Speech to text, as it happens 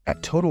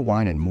At Total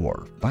Wine &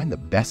 More, find the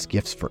best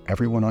gifts for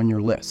everyone on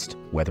your list,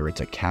 whether it's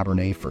a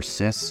Cabernet for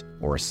sis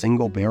or a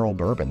single barrel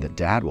bourbon that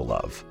Dad will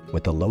love.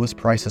 With the lowest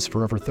prices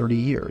for over 30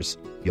 years,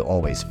 you'll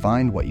always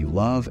find what you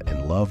love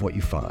and love what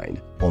you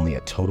find. Only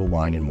at Total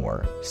Wine &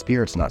 More.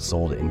 Spirits not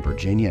sold in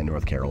Virginia and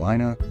North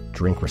Carolina.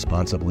 Drink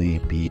responsibly.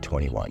 Be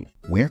 21.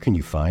 Where can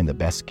you find the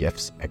best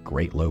gifts at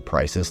great low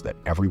prices that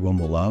everyone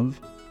will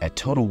love? At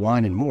Total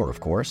Wine & More,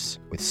 of course.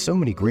 With so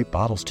many great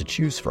bottles to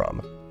choose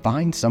from,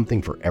 find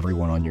something for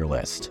everyone on your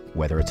list,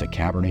 whether it's a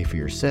Cabernet for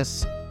your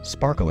sis,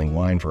 sparkling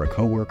wine for a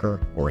coworker,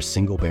 or a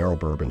single barrel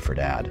bourbon for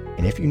Dad.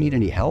 And if you need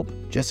any help,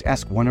 just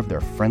ask one of their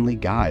friendly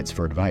guides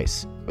for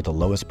advice. With the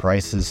lowest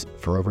prices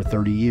for over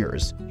 30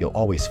 years, you'll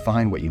always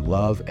find what you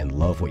love and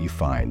love what you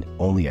find.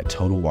 Only at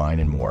Total Wine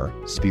 & More.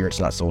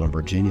 Spirits not sold in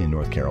Virginia and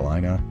North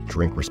Carolina.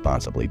 Drink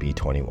responsibly. Be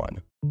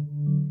 21.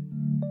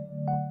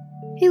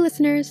 Hey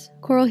listeners,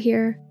 Coral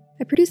here.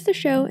 I produce the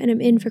show and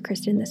I'm in for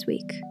Kristen this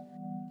week.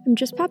 I'm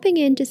just popping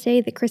in to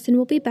say that Kristen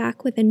will be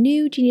back with a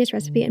new Genius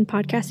recipe and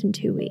podcast in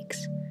 2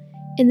 weeks.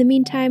 In the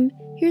meantime,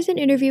 here's an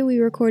interview we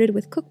recorded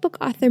with cookbook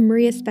author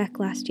Maria Speck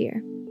last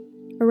year,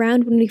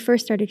 around when we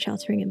first started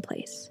sheltering in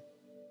place.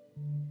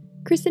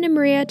 Kristen and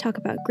Maria talk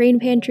about grain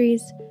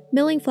pantries,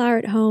 milling flour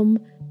at home,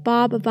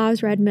 Bob of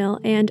Bob's Red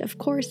Mill, and, of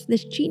course,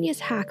 this genius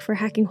hack for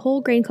hacking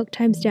whole grain cook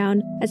times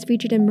down as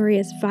featured in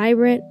Maria's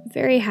vibrant,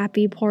 very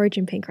happy porridge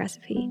and pink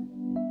recipe.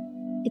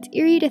 It's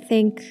eerie to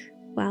think,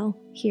 well,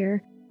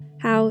 here,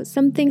 how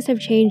some things have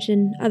changed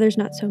and others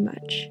not so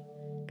much.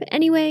 But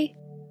anyway,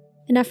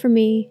 enough from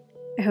me.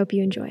 I hope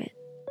you enjoy it.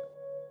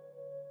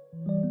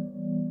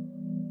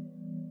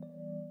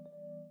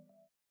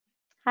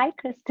 Hi,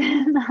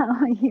 Kristen. How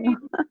are you?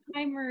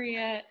 Hi,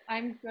 Maria.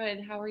 I'm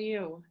good. How are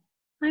you?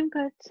 I'm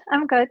good.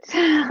 I'm good.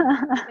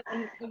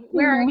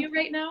 Where are you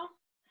right now?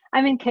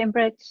 I'm in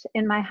Cambridge,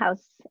 in my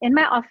house, in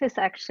my office,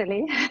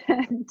 actually.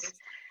 And,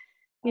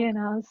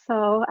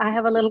 so I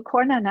have a little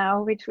corner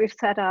now, which we've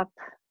set up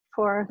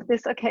for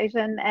this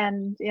occasion.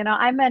 And,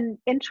 I'm an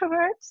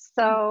introvert.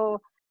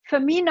 So for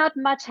me, not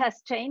much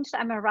has changed.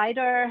 I'm a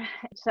writer.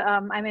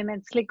 I'm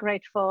immensely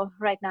grateful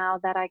right now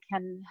that I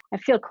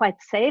feel quite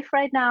safe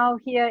right now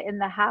here in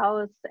the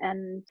house.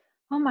 And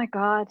oh my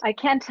God, I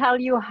can't tell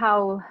you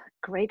how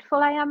grateful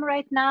I am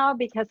right now,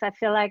 because I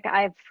feel like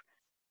I've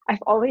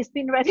always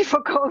been ready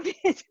for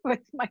COVID with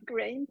my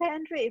grain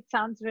pantry. It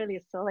sounds really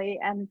silly,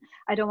 and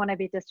I don't want to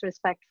be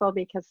disrespectful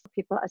because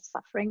people are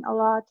suffering a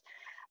lot.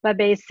 But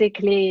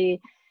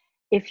basically,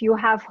 if you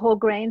have whole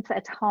grains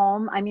at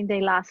home,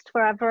 they last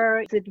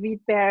forever. Is it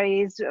wheat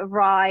berries,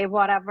 rye,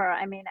 whatever?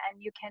 And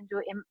you can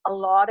do a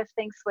lot of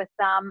things with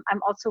them.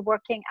 I'm also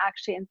working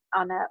actually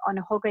on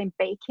a whole grain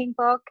baking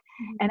book,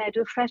 and I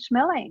do fresh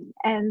milling.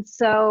 And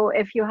so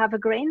if you have a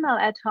grain mill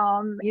at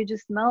home, you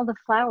just mill the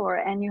flour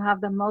and you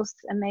have the most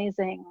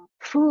amazing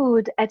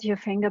food at your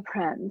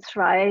fingerprints,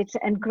 right?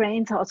 And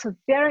grains are also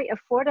very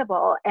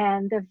affordable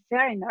and they're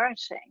very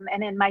nourishing.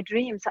 And in my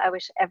dreams, I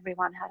wish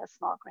everyone had a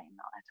small grain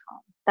mill at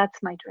home.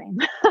 That's my dream.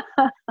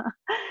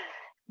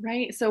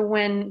 Right. So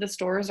when the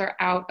stores are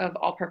out of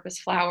all-purpose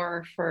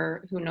flour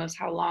for who knows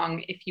how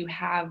long, if you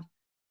have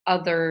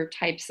other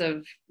types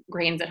of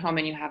grains at home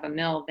and you have a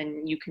mill,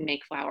 then you can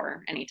make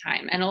flour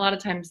anytime. And a lot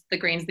of times the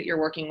grains that you're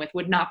working with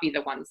would not be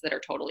the ones that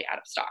are totally out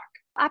of stock.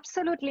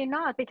 Absolutely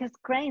not, because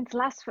grains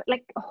last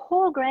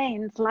whole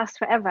grains last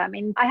forever.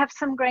 I have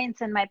some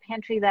grains in my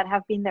pantry that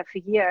have been there for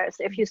years.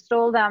 If you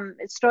store them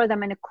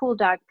in a cool,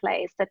 dark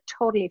place, they're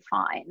totally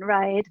fine,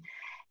 right?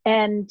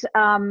 And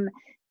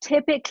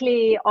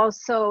typically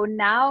also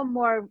now,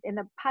 more in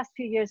the past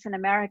few years in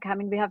America,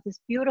 we have this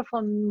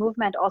beautiful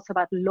movement also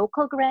about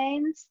local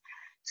grains.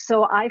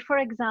 So for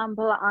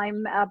example,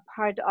 I'm a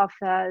part of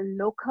a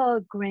local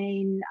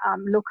grain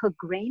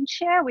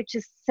share, which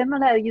is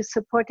similar. You're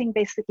supporting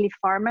basically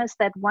farmers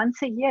that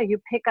once a year you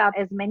pick up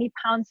as many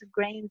pounds of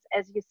grains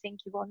as you think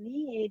you will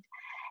need,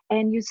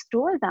 and you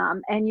store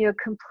them, and you're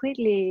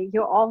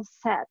all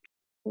set.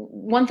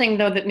 One thing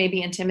though that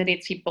maybe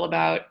intimidates people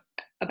about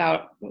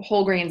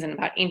whole grains and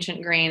about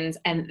ancient grains,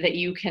 and that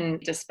you can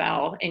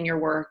dispel in your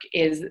work,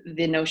 is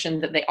the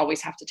notion that they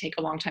always have to take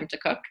a long time to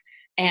cook.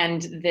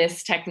 And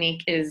this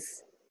technique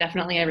is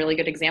definitely a really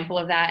good example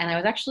of that. And I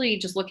was actually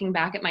just looking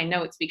back at my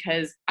notes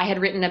because I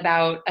had written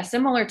about a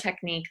similar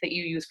technique that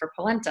you use for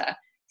polenta,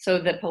 so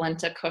that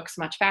polenta cooks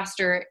much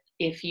faster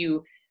if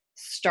you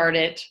start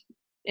it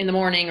in the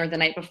morning or the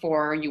night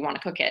before you want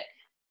to cook it.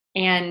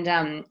 And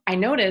I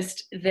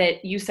noticed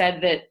that you said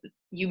that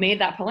you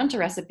made that polenta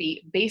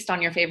recipe based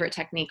on your favorite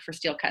technique for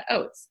steel-cut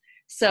oats.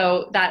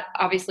 So that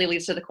obviously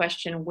leads to the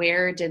question,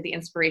 where did the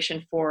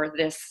inspiration for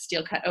this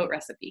steel-cut oat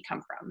recipe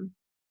come from?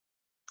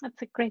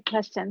 That's a great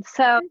question.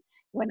 So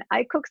when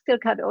I cook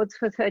steel-cut oats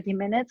for 30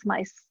 minutes,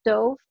 my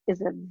stove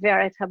is a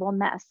veritable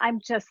mess.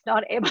 I'm just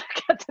not able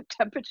to get the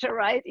temperature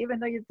right, even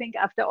though you think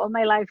after all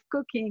my life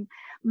cooking,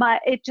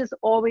 it just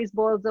always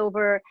boils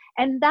over.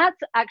 And that's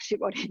actually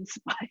what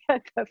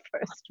inspired the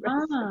first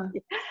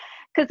recipe.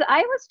 Because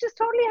I was just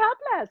totally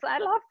helpless. I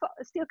love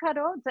steel-cut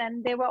oats,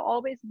 and they were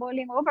always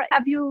boiling over.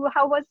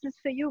 How was this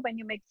for you when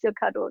you make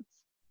steel-cut oats?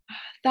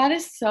 That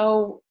is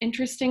so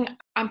interesting.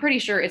 I'm pretty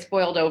sure it's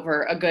boiled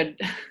over a good,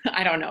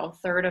 I don't know,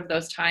 third of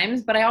those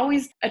times, but I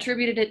always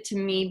attributed it to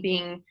me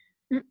being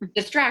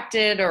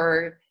distracted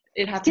or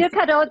it happened. Steel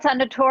cut oats are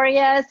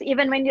notorious.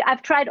 Even when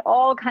I've tried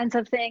all kinds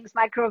of things,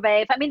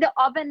 microwave. I mean, the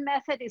oven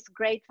method is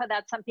great for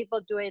that. Some people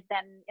do it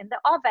then in the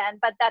oven,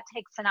 but that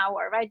takes an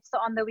hour, right? So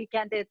on the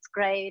weekend, it's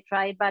great,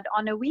 right? But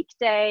on a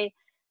weekday,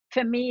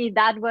 for me,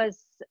 that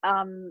was,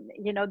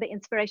 the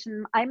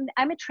inspiration. I'm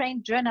a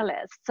trained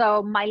journalist.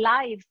 So my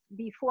life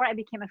before I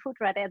became a food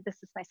writer, this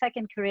is my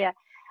second career,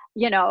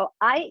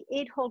 I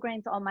ate whole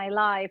grains all my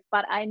life,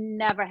 but I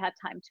never had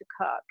time to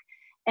cook.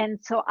 And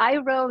so I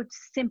wrote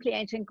Simply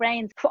Ancient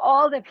Grains for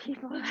all the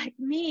people like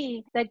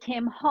me that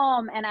came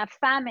home and are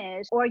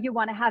famished, or you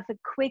want to have a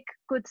quick,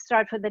 good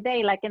start for the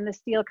day, like in the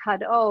steel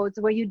cut oats,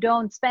 where you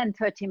don't spend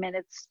 30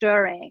 minutes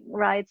stirring,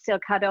 right? Steel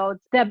cut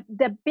oats.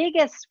 The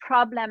biggest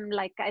problem,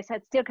 like I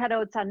said, steel cut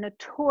oats are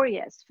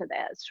notorious for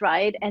this,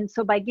 right? And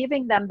so by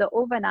giving them the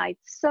overnight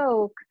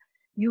soak,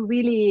 you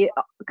really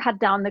cut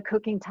down the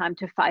cooking time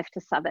to 5 to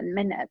 7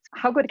 minutes.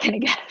 How good can it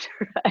get,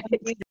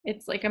 right?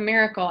 It's like a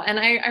miracle. And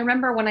I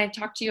remember when I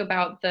talked to you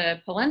about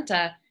the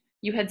polenta,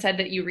 you had said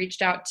that you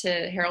reached out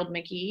to Harold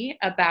McGee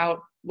about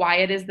why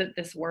it is that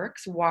this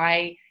works,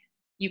 why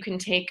you can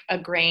take a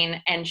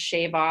grain and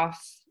shave off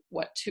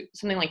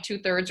something like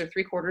 2/3 or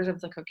 3/4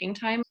 of the cooking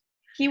time.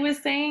 He was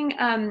saying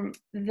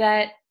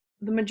that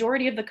the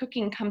majority of the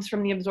cooking comes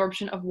from the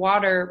absorption of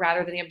water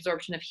rather than the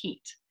absorption of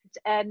heat.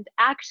 And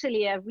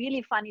actually a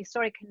really funny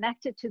story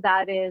connected to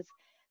that is,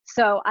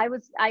 so I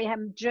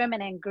am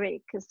German and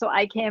Greek. So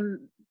I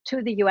came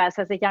to the US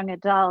as a young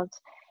adult,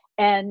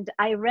 and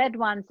I read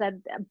once that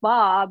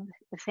Bob,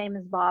 the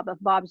famous Bob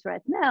of Bob's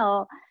Red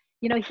Mill,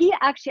 he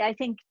actually, I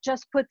think,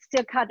 just puts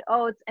steel cut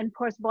oats and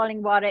pours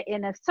boiling water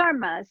in a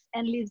thermos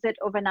and leaves it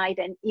overnight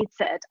and eats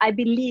it. I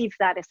believe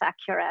that is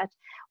accurate.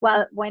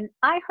 Well, when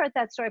I heard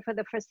that story for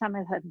the first time,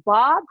 I thought,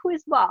 Bob? Who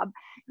is Bob?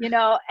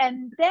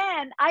 And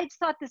then I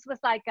thought this was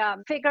like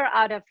a figure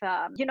out of,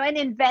 an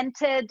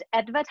invented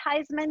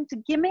advertisement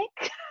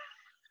gimmick.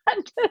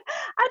 until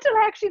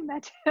I actually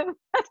met him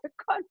at a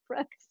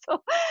conference.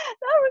 So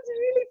that was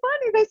really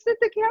funny. They said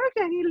the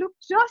character and he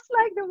looked just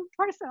like the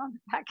person on the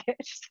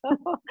package. So,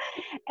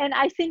 and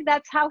I think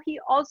that's how he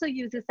also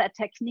uses that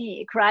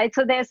technique, right?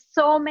 So there's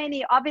so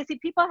many, obviously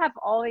people have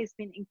always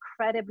been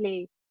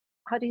incredibly,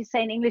 how do you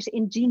say in English,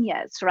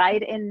 ingenious,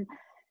 right?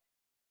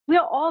 We're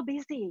all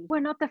busy.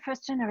 We're not the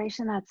first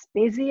generation that's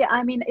busy.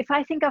 I mean, if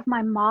I think of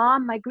my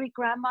mom, my Greek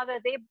grandmother,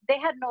 they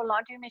had no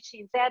laundry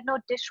machines. They had no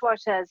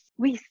dishwashers.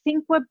 We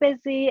think we're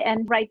busy.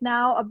 And right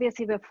now,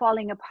 obviously, we're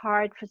falling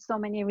apart for so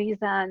many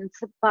reasons.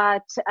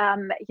 But,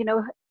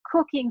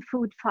 cooking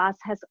food fast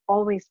has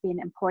always been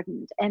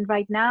important. And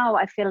right now,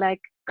 I feel like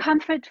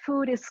comfort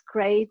food is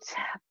great,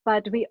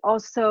 but we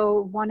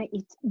also want to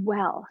eat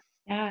well.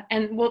 Yeah.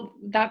 And well,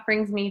 that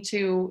brings me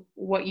to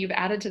what you've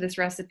added to this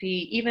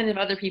recipe. Even if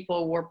other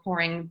people were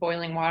pouring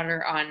boiling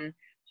water on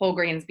whole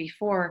grains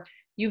before,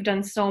 you've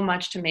done so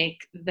much to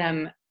make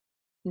them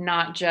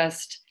not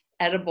just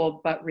edible,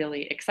 but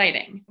really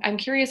exciting. I'm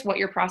curious what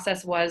your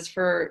process was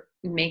for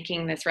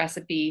making this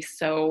recipe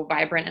so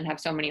vibrant and have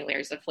so many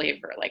layers of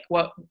flavor. Like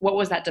what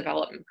was that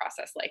development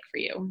process like for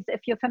you?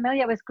 If you're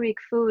familiar with Greek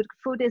food,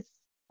 food is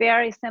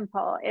very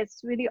simple. It's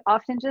really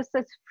often just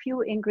a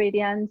few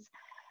ingredients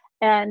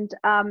and,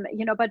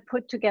 but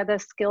put together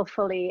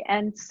skillfully.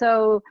 And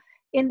so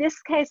in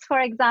this case, for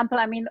example,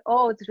 I mean,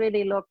 oats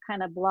really look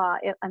kind of blah.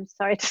 I'm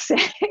sorry to say.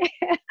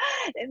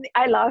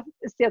 I love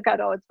steel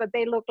cut oats, but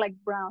they look like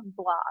brown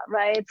blah,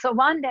 right? So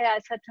one day I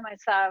said to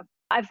myself,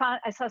 I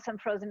saw some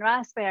frozen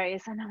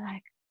raspberries and I'm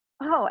like,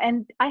 oh,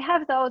 and I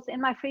have those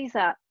in my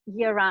freezer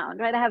year round,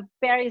 right? I have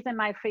berries in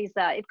my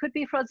freezer. It could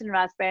be frozen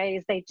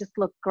raspberries. They just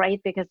look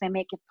great because they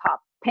make it pop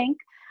pink.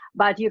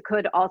 But you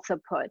could also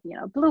put,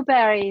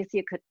 blueberries,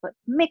 you could put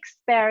mixed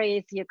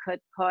berries, you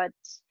could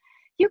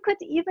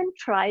even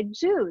try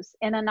juice.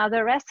 In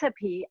another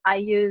recipe, I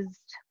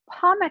used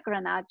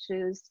pomegranate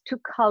juice to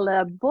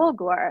color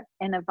bulgur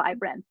in a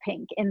vibrant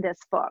pink in this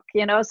book,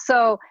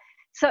 so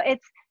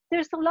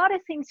there's a lot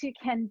of things you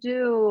can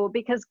do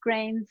because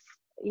grains,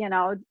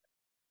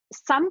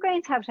 some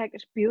grains have like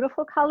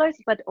beautiful colors,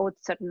 but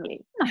oats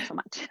certainly not so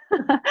much.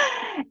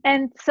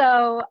 And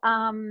so,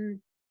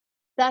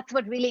 that's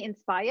what really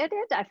inspired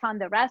it. I found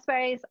the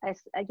raspberries,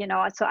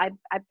 so I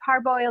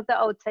parboiled the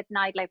oats at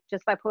night, like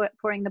just by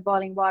pouring the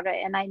boiling water,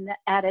 and I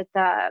added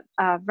the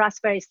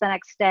raspberries the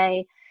next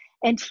day.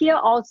 And here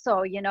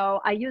also,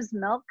 I use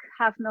milk,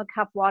 half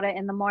water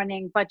in the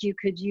morning, but you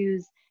could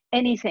use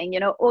anything,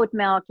 oat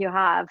milk you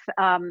have,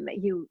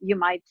 you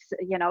might,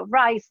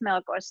 rice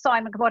milk or soy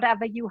milk,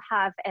 whatever you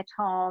have at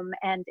home.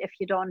 And if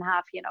you don't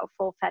have,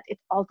 full fat, it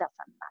all doesn't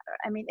matter.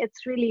 I mean,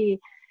 it's really,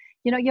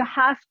 you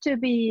have to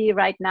be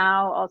right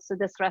now. Also,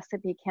 this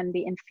recipe can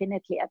be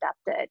infinitely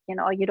adapted.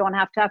 You don't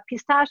have to have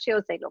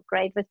pistachios. They look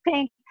great with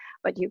pink,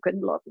 but you could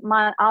look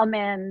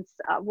almonds,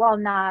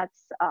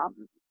 walnuts,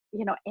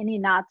 any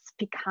nuts.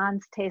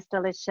 Pecans taste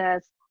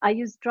delicious. I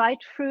use dried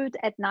fruit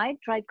at night,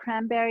 dried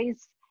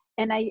cranberries.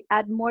 and I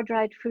add more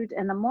dried fruit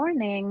in the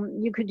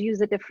morning, you could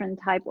use a different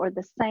type or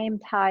the same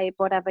type,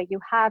 whatever you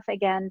have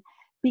again,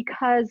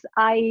 because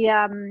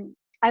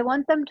I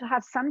want them to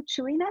have some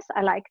chewiness.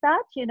 I like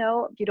that. You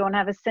know, if you don't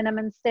have a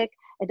cinnamon stick,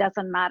 it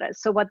doesn't matter.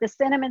 So what the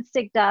cinnamon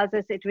stick does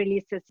is it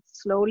releases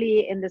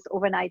slowly in this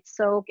overnight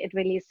soak, it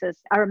releases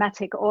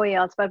aromatic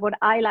oils. But what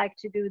I like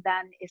to do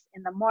then is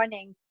in the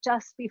morning,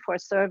 just before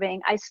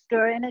serving, I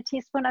stir in a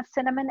teaspoon of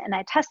cinnamon, and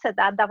I tested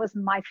that. That was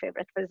my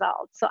favorite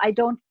result. So I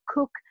don't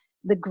cook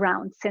the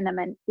ground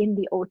cinnamon in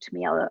the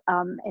oatmeal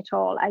at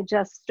all. I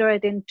just stir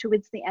it in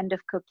towards the end of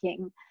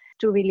cooking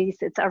to release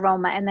its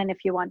aroma. And then if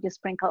you want, you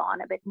sprinkle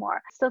on a bit more.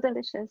 Still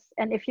delicious.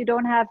 And if you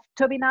don't have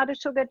turbinado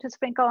sugar to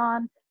sprinkle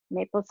on,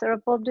 maple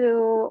syrup will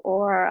do,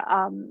 or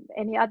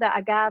any other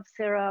agave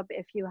syrup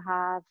if you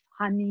have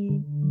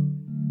honey.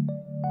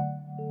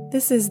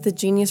 This is the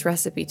Genius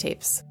Recipe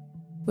Tapes.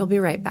 We'll be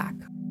right back.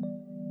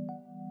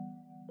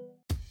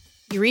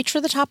 You reach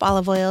for the top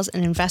olive oils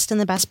and invest in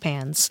the best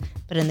pans.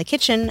 But in the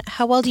kitchen,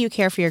 how well do you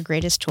care for your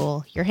greatest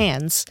tool, your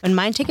hands? When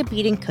mine take a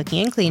beating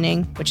cooking and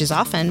cleaning, which is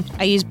often,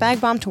 I use Bag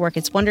Balm to work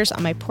its wonders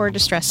on my poor,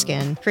 distressed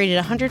skin. Created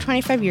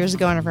 125 years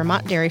ago on a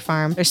Vermont dairy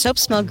farm, their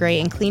soaps smell great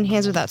and clean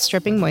hands without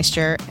stripping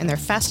moisture, and their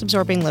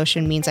fast-absorbing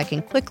lotion means I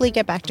can quickly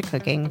get back to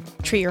cooking.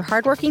 Treat your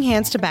hardworking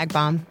hands to Bag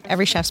Balm,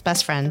 every chef's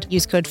best friend.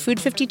 Use code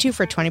FOOD52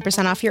 for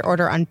 20% off your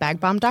order on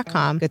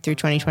bagbalm.com, good through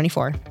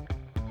 2024.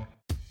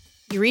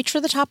 You reach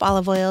for the top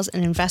olive oils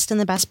and invest in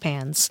the best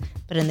pans.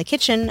 But in the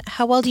kitchen,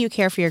 how well do you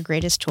care for your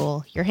greatest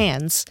tool, your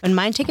hands? When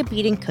mine take a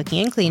beating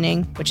cooking and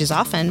cleaning, which is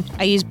often,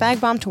 I use Bag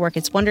Balm to work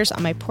its wonders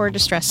on my poor,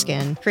 distressed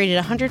skin. Created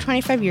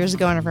 125 years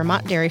ago on a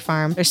Vermont dairy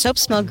farm, their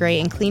soaps smell great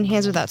and clean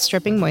hands without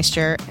stripping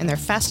moisture, and their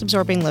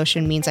fast-absorbing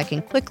lotion means I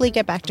can quickly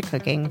get back to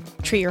cooking.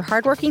 Treat your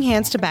hardworking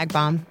hands to Bag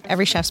Balm,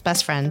 every chef's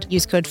best friend.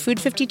 Use code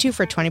FOOD52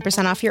 for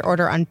 20% off your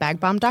order on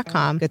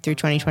bagbalm.com, good through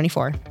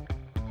 2024.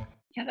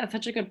 Yeah, that's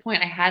such a good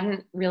point. I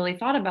hadn't really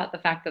thought about the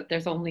fact that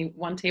there's only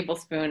 1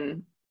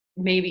 tablespoon,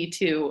 maybe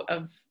 2,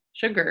 of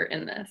sugar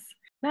in this.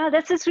 No,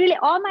 this is really,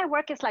 all my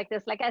work is like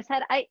this. Like I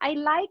said, I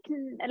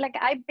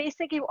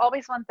basically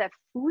always want the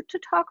food to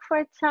talk for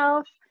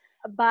itself,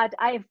 but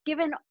I've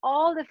given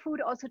all the food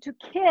also to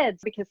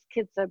kids because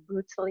kids are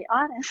brutally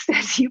honest,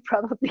 as you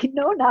probably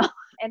know now.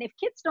 And if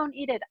kids don't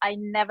eat it, I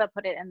never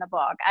put it in the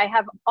book. I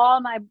have all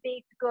my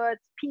baked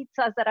goods,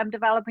 pizzas that I'm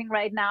developing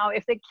right now.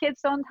 If the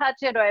kids don't touch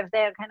it, or if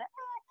they're kind of,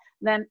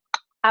 then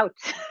out.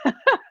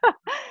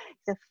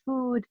 The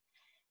food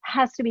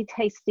has to be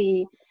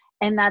tasty.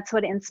 And that's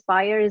what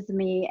inspires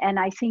me. And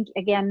I think,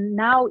 again,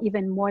 now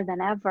even more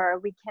than ever,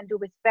 we can do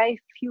with very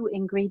few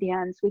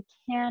ingredients. We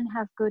can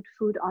have good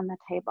food on the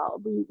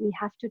table. We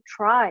have to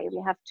try.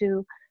 We have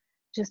to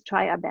just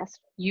try our best.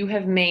 You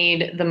have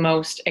made the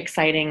most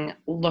exciting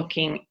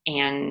looking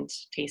and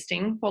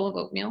tasting bowl of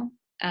oatmeal.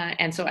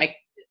 And so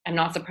I'm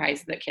not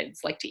surprised that kids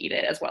like to eat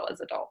it as well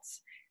as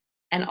adults.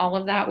 And all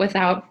of that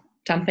without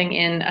dumping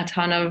in a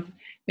ton of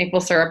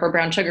maple syrup or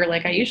brown sugar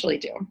like I usually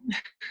do.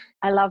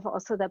 I love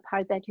also the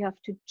part that you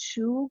have to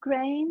chew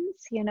grains,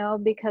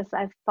 because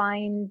I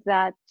find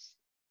that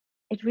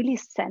it really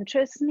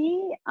centers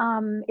me.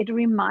 It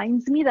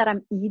reminds me that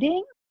I'm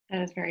eating.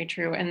 That is very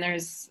true. And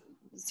there's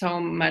so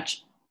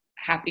much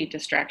happy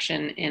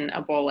distraction in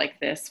a bowl like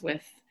this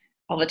with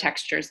all the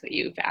textures that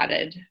you've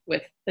added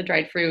with the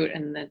dried fruit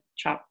and the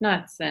chopped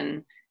nuts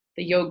and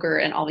the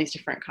yogurt and all these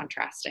different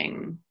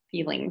contrasting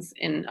feelings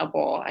in a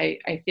bowl.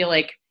 I feel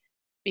like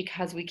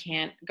because we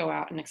can't go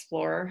out and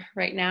explore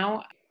right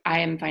now, I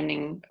am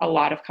finding a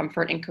lot of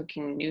comfort in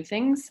cooking new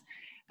things.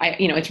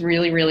 It's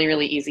really, really,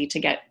 really easy to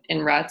get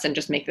in ruts and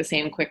just make the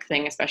same quick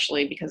thing,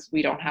 especially because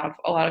we don't have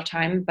a lot of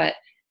time. But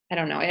I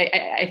don't know.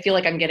 I feel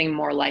like I'm getting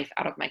more life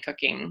out of my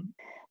cooking.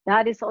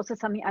 That is also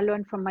something I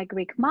learned from my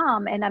Greek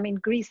mom. And I mean,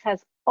 Greece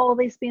has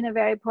always been a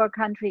very poor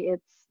country.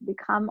 It's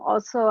become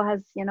also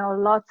has,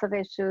 lots of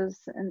issues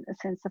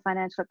since the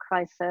financial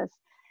crisis.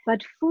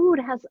 But food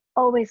has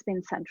always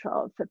been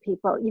central for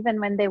people, even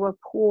when they were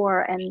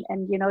poor, and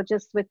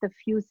just with the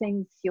few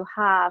things you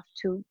have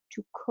to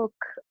cook,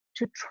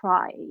 to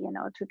try,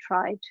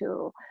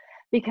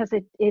 because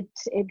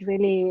it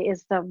really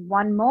is the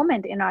one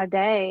moment in our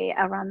day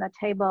around the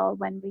table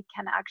when we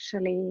can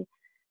actually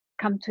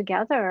come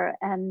together.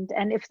 And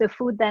if the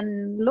food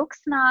then looks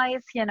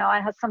nice, it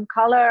has some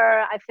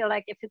color, I feel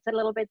like if it's a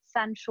little bit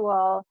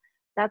sensual,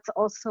 that's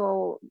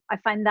also, I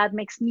find that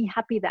makes me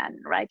happy then,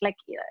 right? Like,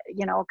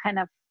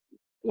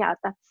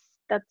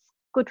 that's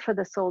good for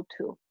the soul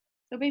too.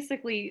 So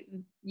basically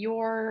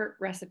your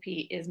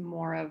recipe is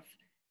more of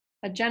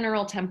a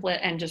general template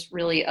and just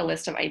really a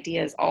list of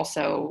ideas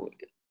also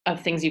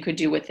of things you could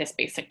do with this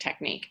basic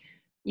technique.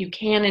 You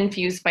can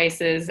infuse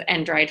spices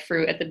and dried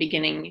fruit at the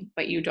beginning,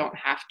 but you don't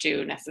have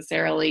to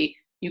necessarily.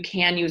 You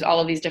can use all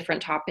of these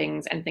different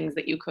toppings and things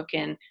that you cook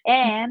in.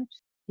 And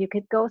you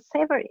could go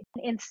savory.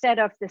 Instead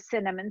of the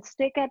cinnamon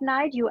stick at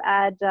night, you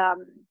add a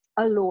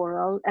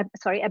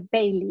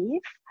bay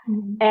leaf,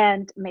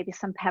 and maybe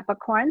some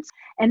peppercorns.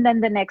 And then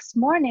the next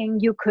morning,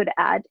 you could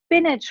add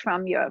spinach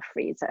from your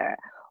freezer,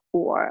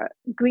 or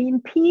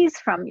green peas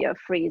from your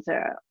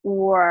freezer,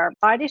 or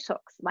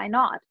artichokes, why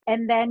not?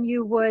 And then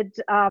you would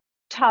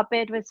top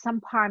it with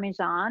some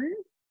Parmesan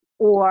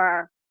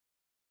or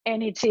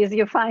any cheese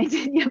you find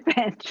in your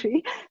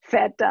pantry,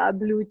 feta,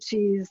 blue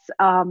cheese,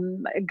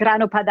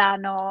 grano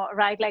padano,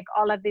 right? Like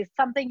all of this,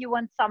 something you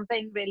want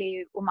something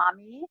really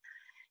umami.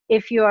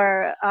 If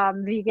you're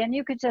vegan,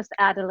 you could just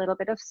add a little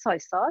bit of soy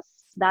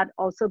sauce. That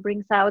also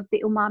brings out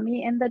the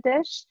umami in the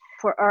dish.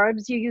 For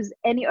herbs, you use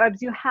any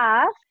herbs you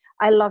have.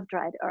 I love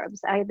dried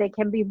herbs. They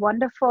can be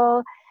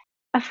wonderful.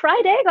 A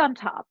fried egg on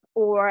top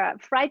or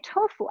fried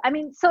tofu. I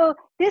mean, so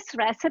this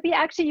recipe,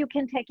 actually, you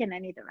can take in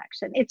any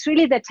direction. It's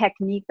really the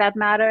technique that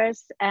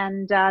matters.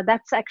 And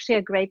that's actually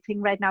a great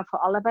thing right now for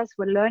all of us.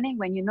 We're learning.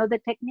 When you know the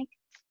technique,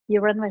 you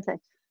run with it.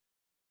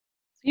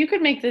 You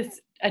could make this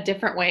a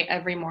different way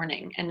every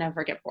morning and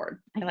never get bored.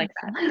 I like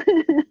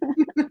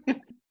that. So.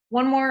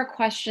 One more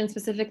question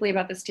specifically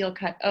about the steel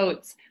cut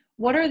oats.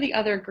 What are the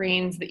other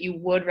grains that you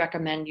would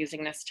recommend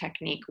using this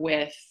technique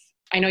with?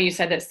 I know you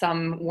said that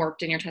some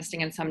worked in your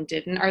testing and some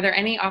didn't. Are there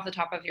any off the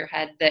top of your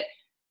head that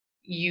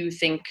you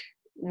think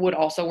would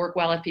also work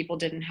well if people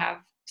didn't have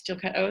steel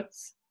cut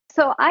oats?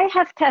 So I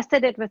have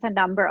tested it with a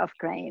number of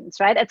grains,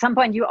 right? At some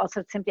point, you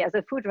also simply, as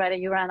a food writer,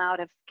 you run out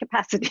of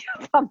capacity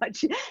of how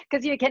much,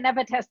 because you can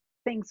never test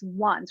things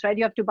once, right?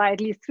 You have to buy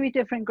at least 3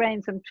 different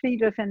grains from 3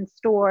 different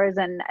stores.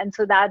 And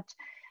so that,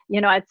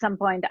 at some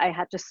point I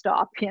had to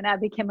stop, I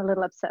became a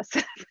little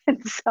obsessive.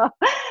 And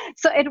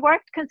so it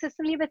worked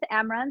consistently with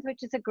amaranth,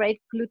 which is a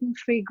great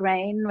gluten-free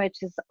grain, which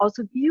is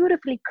also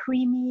beautifully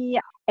creamy.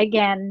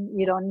 Again,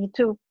 you don't need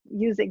to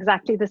use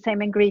exactly the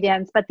same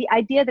ingredients, but the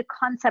idea, the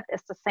concept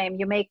is the same.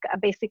 You make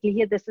basically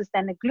here, this is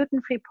then a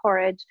gluten-free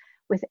porridge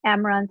with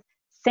amaranth,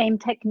 same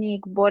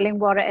technique, boiling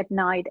water at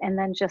night, and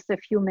then just a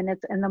few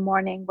minutes in the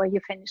morning where you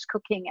finish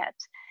cooking it.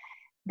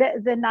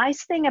 The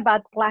nice thing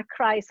about black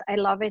rice, I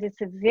love it.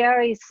 It's a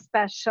very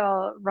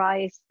special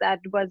rice that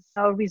was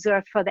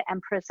reserved for the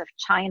Empress of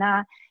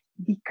China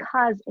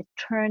because it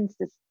turns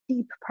this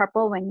deep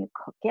purple when you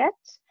cook it.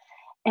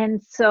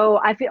 And so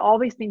I've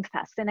always been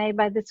fascinated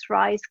by this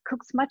rice.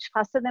 Cooks much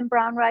faster than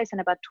brown rice in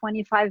about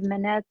 25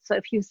 minutes. So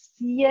if you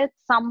see it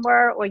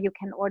somewhere or you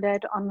can order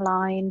it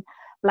online,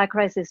 black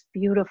rice is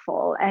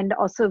beautiful. And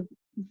also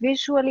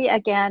visually,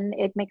 again,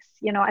 it makes,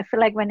 I feel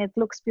like when it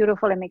looks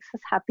beautiful, it makes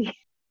us happy.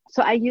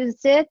 So I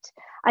used it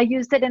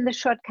in the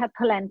shortcut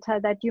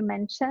polenta that you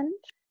mentioned.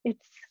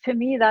 It's, for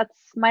me,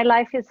 my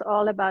life is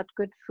all about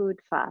good food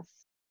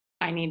fast.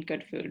 I need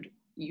good food,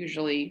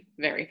 usually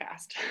very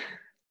fast.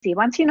 See,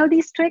 once you know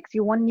these tricks,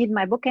 you won't need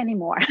my book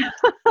anymore.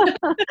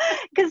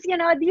 Because, you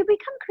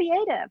become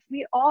creative.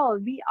 We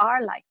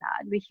are like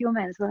that. We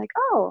humans, we're like,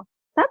 oh,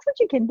 that's what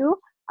you can do.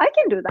 I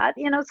can do that.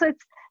 So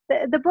it's,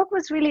 the book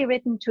was really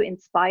written to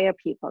inspire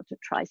people to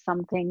try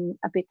something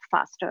a bit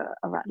faster,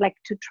 like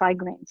to try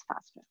grains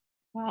faster.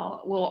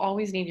 Well, we'll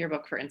always need your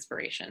book for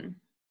inspiration.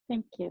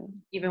 Thank you.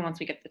 Even once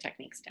we get the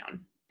techniques down.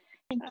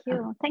 Thank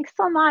you. Thanks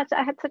so much.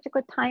 I had such a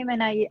good time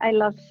and I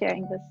love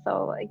sharing this.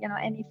 So,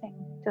 anything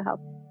to help.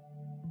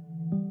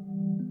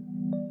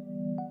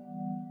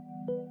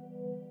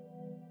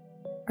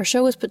 Our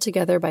show was put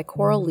together by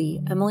Coral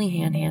Lee, Emily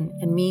Hanhan,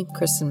 and me,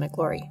 Kristen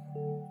McGlory.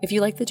 If you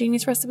like the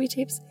Genius Recipe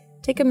Tapes,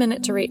 take a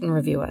minute to rate and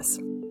review us.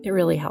 It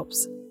really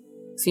helps.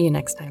 See you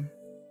next time.